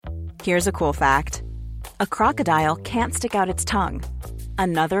Here's a cool fact. A crocodile can't stick out its tongue.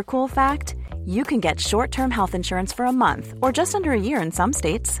 Another cool fact, you can get short-term health insurance for a month or just under a year in some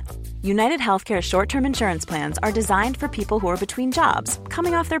states. United Healthcare short-term insurance plans are designed for people who are between jobs,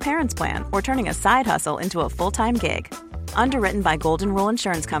 coming off their parents' plan, or turning a side hustle into a full-time gig. Underwritten by Golden Rule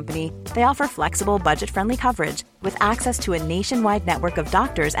Insurance Company, they offer flexible, budget-friendly coverage with access to a nationwide network of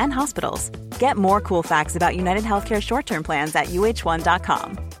doctors and hospitals. Get more cool facts about United Healthcare short-term plans at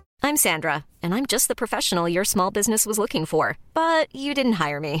uh1.com. I'm Sandra, and I'm just the professional your small business was looking for. But you didn't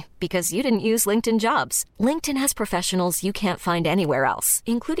hire me because you didn't use LinkedIn Jobs. LinkedIn has professionals you can't find anywhere else,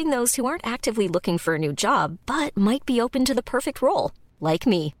 including those who aren't actively looking for a new job, but might be open to the perfect role, like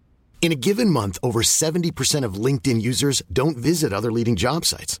me. In a given month, over 70% of LinkedIn users don't visit other leading job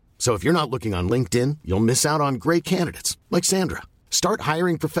sites. So if you're not looking on LinkedIn, you'll miss out on great candidates like Sandra. Start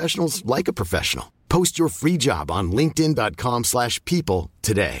hiring professionals like a professional. Post your free job on linkedin.com/people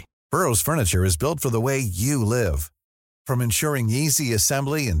today. Burrow's furniture is built for the way you live. From ensuring easy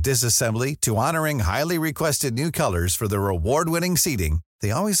assembly and disassembly to honoring highly requested new colors for their award-winning seating,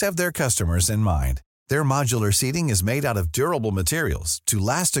 they always have their customers in mind. Their modular seating is made out of durable materials to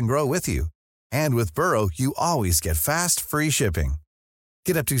last and grow with you. And with Burrow, you always get fast, free shipping.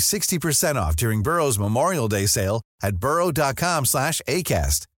 Get up to 60% off during Burrow's Memorial Day sale at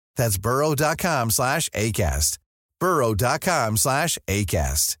burrow.com/ACAST. That's burrow.com/ACAST.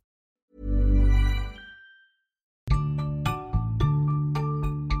 burrow.com/ACAST.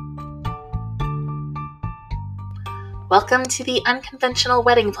 Welcome to the Unconventional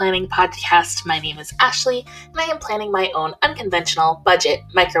Wedding Planning Podcast. My name is Ashley, and I am planning my own unconventional budget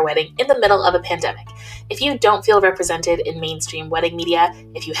micro-wedding in the middle of a pandemic. If you don't feel represented in mainstream wedding media,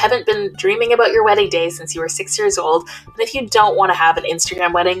 if you haven't been dreaming about your wedding day since you were 6 years old, and if you don't want to have an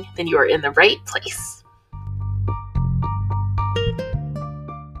Instagram wedding, then you are in the right place.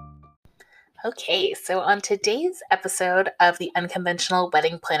 Okay, so on today's episode of the Unconventional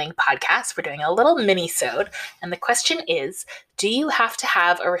Wedding Planning Podcast, we're doing a little mini-sode, and the question is, do you have to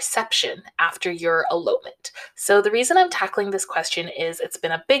have a reception after your elopement? So the reason I'm tackling this question is it's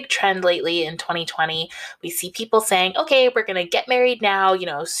been a big trend lately in 2020. We see people saying, okay, we're going to get married now,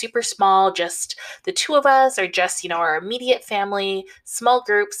 super small, just the two of us or just, our immediate family, small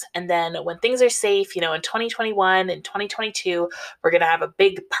groups. And then when things are safe, in 2021 and 2022, we're going to have a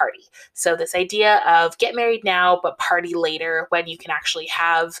big party. So this idea of get married now, but party later when you can actually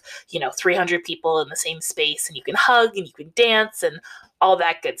have, 300 people in the same space and you can hug and you can dance and all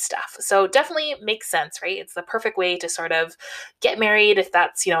that good stuff. So definitely makes sense, right? It's the perfect way to sort of get married if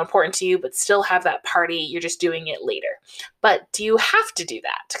that's, important to you, but still have that party. You're just doing it later. But do you have to do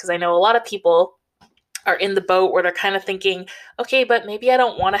that? Because I know a lot of people are in the boat where they're kind of thinking, okay, but maybe I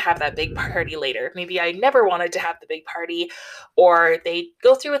don't want to have that big party later. Maybe I never wanted to have the big party. Or they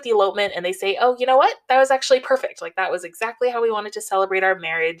go through with the elopement and they say, oh, you know what? That was actually perfect. Like that was exactly how we wanted to celebrate our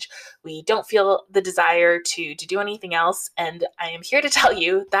marriage. We don't feel the desire to do anything else. And I am here to tell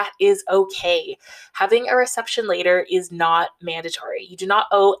you that is okay. Having a reception later is not mandatory. You do not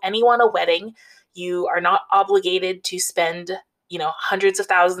owe anyone a wedding. You are not obligated to spend hundreds of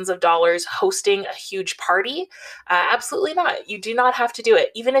thousands of dollars hosting a huge party. Absolutely not. You do not have to do it.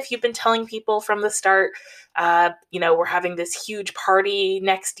 Even if you've been telling people from the start, we're having this huge party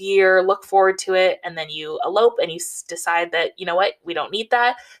next year, look forward to it. And then you elope and you decide that, we don't need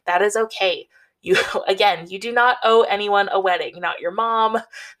that. That is okay. You do not owe anyone a wedding, not your mom,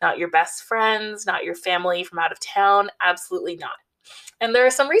 not your best friends, not your family from out of town. Absolutely not. And there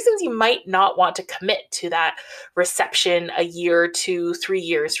are some reasons you might not want to commit to that reception a year, 2, 3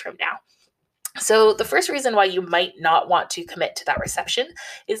 years from now. So the first reason why you might not want to commit to that reception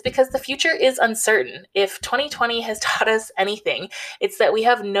is because the future is uncertain. If 2020 has taught us anything, it's that we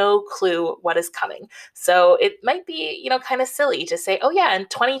have no clue what is coming. So it might be, kind of silly to say, oh yeah, in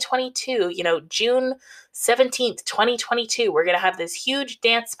 2022, June 17th, 2022, we're going to have this huge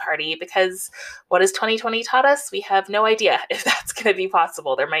dance party because what has 2020 taught us? We have no idea if that's going to be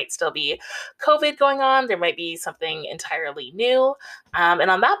possible. There might still be COVID going on. There might be something entirely new.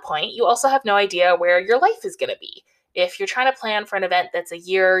 And on that point, you also have no idea where your life is going to be. If you're trying to plan for an event that's a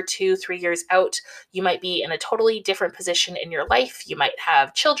year, 2, 3 years out, you might be in a totally different position in your life. You might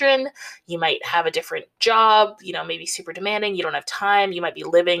have children. You might have a different job, maybe super demanding. You don't have time. You might be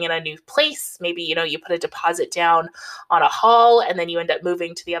living in a new place. Maybe, you put a deposit down on a hall and then you end up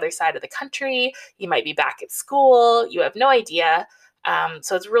moving to the other side of the country. You might be back at school. You have no idea.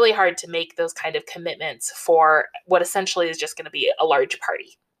 So it's really hard to make those kind of commitments for what essentially is just going to be a large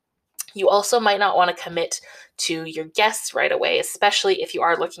party. You also might not want to commit to your guests right away, especially if you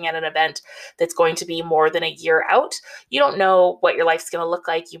are looking at an event that's going to be more than a year out. You don't know what your life's going to look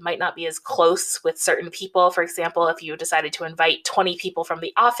like. You might not be as close with certain people. For example, if you decided to invite 20 people from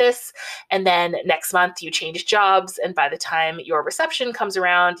the office and then next month you change jobs, and by the time your reception comes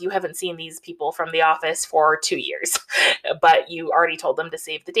around, you haven't seen these people from the office for 2 years, but you already told them to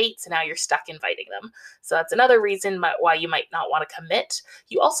save the date, so now you're stuck inviting them. So that's another reason why you might not want to commit.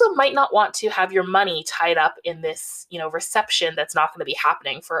 You also might not want to have your money tied up in this, reception that's not going to be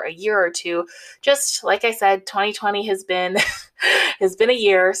happening for a year or two. Just like I said, 2020 has been a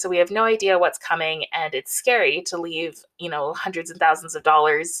year, so we have no idea what's coming, and it's scary to leave, hundreds and thousands of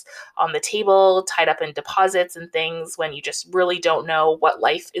dollars on the table, tied up in deposits and things when you just really don't know what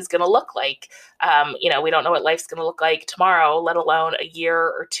life is going to look like. We don't know what life's going to look like tomorrow, let alone a year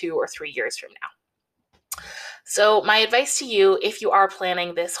or 2 or 3 years from now. So my advice to you, if you are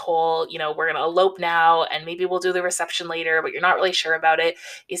planning this whole, we're going to elope now and maybe we'll do the reception later, but you're not really sure about it,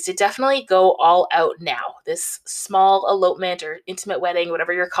 is to definitely go all out now. This small elopement or intimate wedding,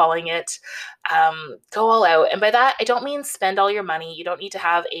 whatever you're calling it, go all out. And by that, I don't mean spend all your money. You don't need to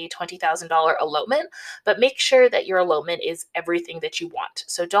have a $20,000 elopement, but make sure that your elopement is everything that you want.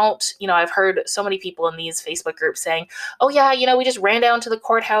 So don't, I've heard so many people in these Facebook groups saying, oh yeah, we just ran down to the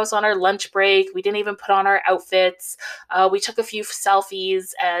courthouse on our lunch break. We didn't even put on our outfits. We took a few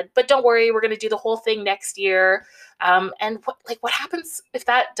selfies, but don't worry, we're going to do the whole thing next year. And what happens if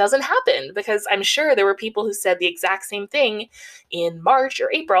that doesn't happen? Because I'm sure there were people who said the exact same thing in March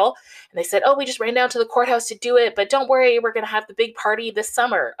or April, and they said, oh, we just ran down to the courthouse to do it, but don't worry, we're going to have the big party this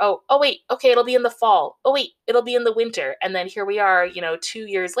summer. Oh, wait, okay, it'll be in the fall. Oh, wait, it'll be in the winter. And then here we are, 2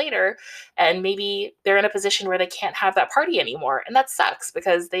 years later, and maybe they're in a position where they can't have that party anymore. And that sucks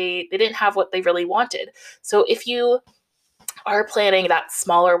because they didn't have what they really wanted. So if you are planning that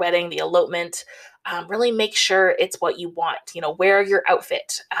smaller wedding, the elopement, really make sure it's what you want. Wear your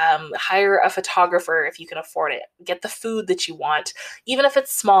outfit, hire a photographer if you can afford it, get the food that you want. Even if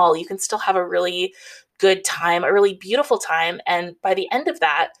it's small, you can still have a really good time, a really beautiful time. And by the end of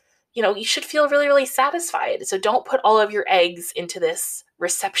that, you should feel really, really satisfied. So don't put all of your eggs into this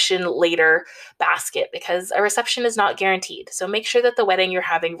reception later basket, because a reception is not guaranteed. So make sure that the wedding you're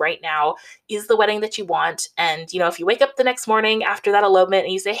having right now is the wedding that you want. And, if you wake up the next morning after that elopement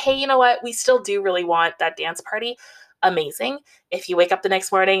and you say, hey, you know what, we still do really want that dance party, amazing. If you wake up the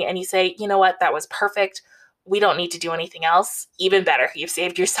next morning and you say, you know what, that was perfect, we don't need to do anything else, even better. You've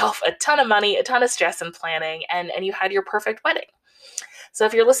saved yourself a ton of money, a ton of stress and planning, and you had your perfect wedding. So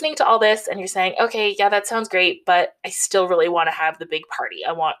if you're listening to all this and you're saying, okay, yeah, that sounds great, but I still really want to have the big party.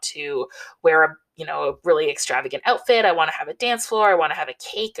 I want to wear a really extravagant outfit. I want to have a dance floor. I want to have a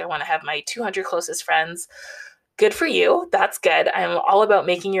cake. I want to have my 200 closest friends. Good for you. That's good. I'm all about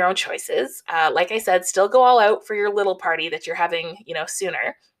making your own choices. Like I said, still go all out for your little party that you're having,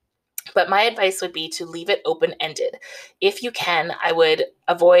 sooner. But my advice would be to leave it open-ended. If you can, I would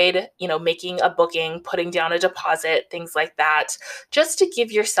avoid, making a booking, putting down a deposit, things like that, just to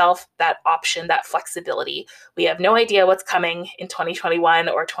give yourself that option, that flexibility. We have no idea what's coming in 2021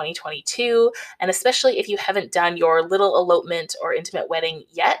 or 2022. And especially if you haven't done your little elopement or intimate wedding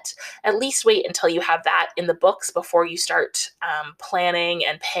yet, at least wait until you have that in the books before you start planning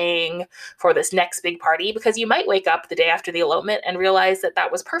and paying for this next big party, because you might wake up the day after the elopement and realize that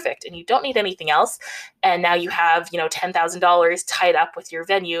that was perfect and you don't need anything else. And now you have, $10,000 tied up with your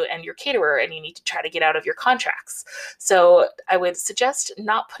venue and your caterer, and you need to try to get out of your contracts. So I would suggest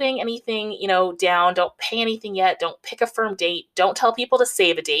not putting anything, down. Don't pay anything yet. Don't pick a firm date. Don't tell people to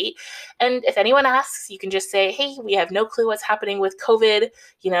save a date. And if anyone asks, you can just say, hey, we have no clue what's happening with COVID.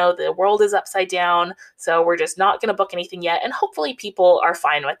 The world is upside down. So we're just not going to book anything yet. And hopefully people are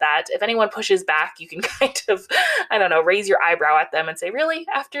fine with that. If anyone pushes back, you can kind of, raise your eyebrow at them and say, really?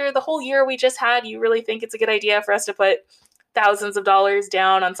 After the whole year we just had, you really think it's a good idea for us to put thousands of dollars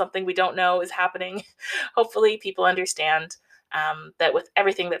down on something we don't know is happening? Hopefully people understand that with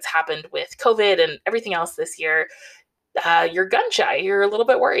everything that's happened with COVID and everything else this year, you're gun shy. You're a little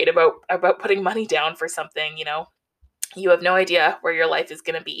bit worried about putting money down for something, you have no idea where your life is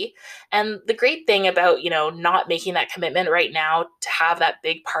going to be. And the great thing about, not making that commitment right now to have that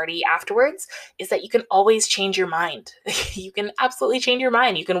big party afterwards is that you can always change your mind. You can absolutely change your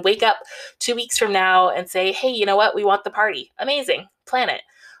mind. You can wake up 2 weeks from now and say, hey, you know what? We want the party. Amazing. Plan it.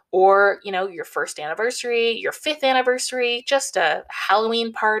 Or, your first anniversary, your 5th anniversary, just a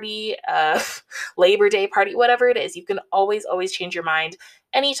Halloween party, a Labor Day party, whatever it is. You can always change your mind.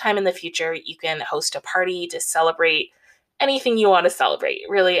 Anytime in the future, you can host a party to celebrate anything you want to celebrate.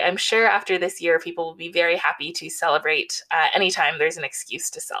 Really, I'm sure after this year, people will be very happy to celebrate anytime there's an excuse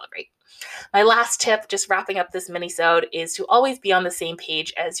to celebrate. My last tip, just wrapping up this mini-sode, is to always be on the same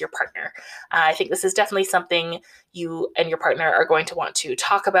page as your partner. I think this is definitely something you and your partner are going to want to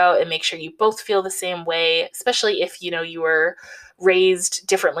talk about and make sure you both feel the same way, especially if, you were raised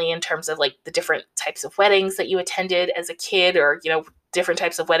differently in terms of like the different types of weddings that you attended as a kid, or, different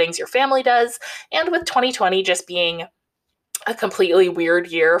types of weddings your family does. And with 2020 just being a completely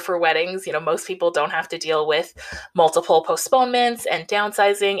weird year for weddings. Most people don't have to deal with multiple postponements and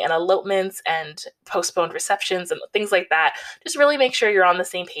downsizing and elopements and postponed receptions and things like that. Just really make sure you're on the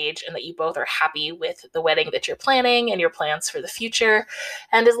same page and that you both are happy with the wedding that you're planning and your plans for the future.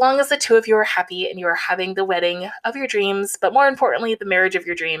 And as long as the two of you are happy and you are having the wedding of your dreams, but more importantly, the marriage of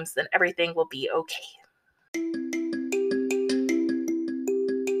your dreams, then everything will be okay.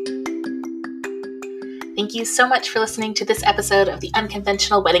 Thank you so much for listening to this episode of the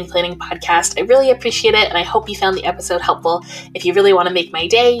Unconventional Wedding Planning Podcast. I really appreciate it, and I hope you found the episode helpful. If you really want to make my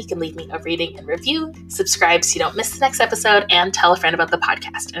day, you can leave me a rating and review, subscribe so you don't miss the next episode, and tell a friend about the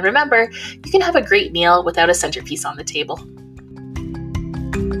podcast. And remember, you can have a great meal without a centerpiece on the table.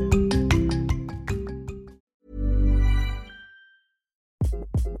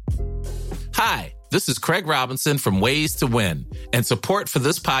 Hi, this is Craig Robinson from Ways to Win, and support for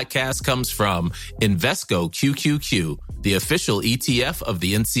this podcast comes from Invesco QQQ, the official ETF of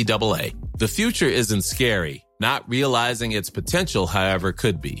the NCAA. The future isn't scary. Not realizing its potential, however,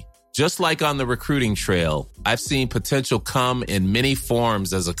 could be. Just like on the recruiting trail, I've seen potential come in many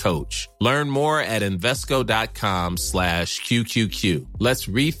forms as a coach. Learn more at Invesco.com/QQQ. Let's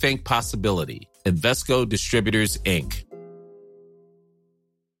rethink possibility. Invesco Distributors, Inc.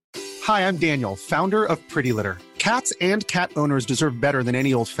 Hi, I'm Daniel, founder of Pretty Litter. Cats and cat owners deserve better than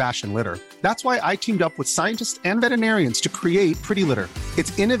any old-fashioned litter. That's why I teamed up with scientists and veterinarians to create Pretty Litter.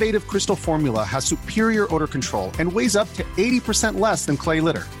 Its innovative crystal formula has superior odor control and weighs up to 80% less than clay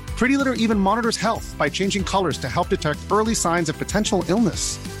litter. Pretty Litter even monitors health by changing colors to help detect early signs of potential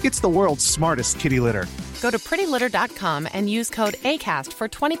illness. It's the world's smartest kitty litter. Go to prettylitter.com and use code ACAST for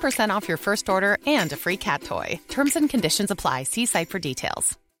 20% off your first order and a free cat toy. Terms and conditions apply. See site for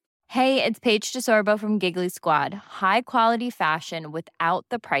details. Hey, it's Paige DeSorbo from Giggly Squad. High quality fashion without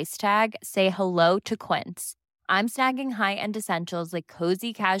the price tag. Say hello to Quince. I'm snagging high-end essentials like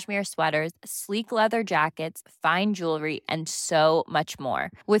cozy cashmere sweaters, sleek leather jackets, fine jewelry, and so much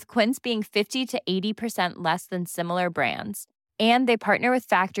more. With Quince being 50 to 80% less than similar brands. And they partner with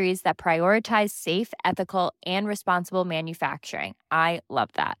factories that prioritize safe, ethical, and responsible manufacturing. I love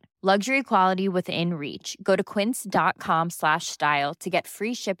that. Luxury quality within reach. Go to quince.com/style to get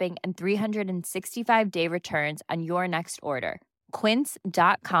free shipping and 365-day returns on your next order.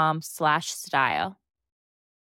 Quince.com/style.